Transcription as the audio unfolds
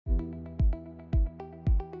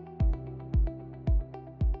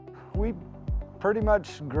we pretty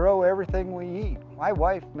much grow everything we eat. My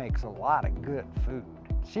wife makes a lot of good food.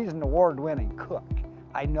 She's an award-winning cook.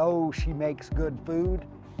 I know she makes good food,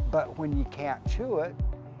 but when you can't chew it,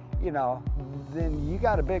 you know, then you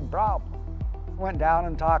got a big problem. Went down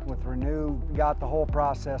and talked with Renew, got the whole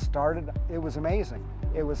process started. It was amazing.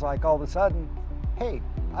 It was like all of a sudden, hey,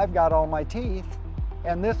 I've got all my teeth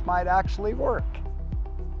and this might actually work.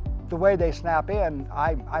 The way they snap in,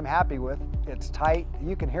 I'm happy with. It's tight,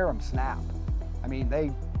 you can hear them snap. I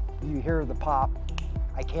mean, you hear the pop.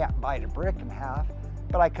 I can't bite a brick in half,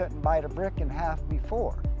 but I couldn't bite a brick in half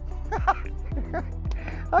before.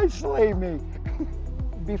 I slay me.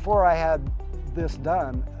 Before I had this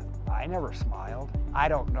done, I never smiled. I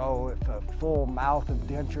don't know if a full mouth of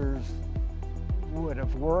dentures would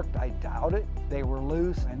have worked. I doubt it. They were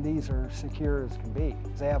loose and these are secure as can be.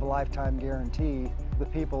 They have a lifetime guarantee. The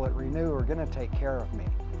people at Renew are gonna take care of me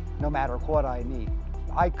no matter what I need.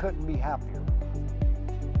 I couldn't be happier.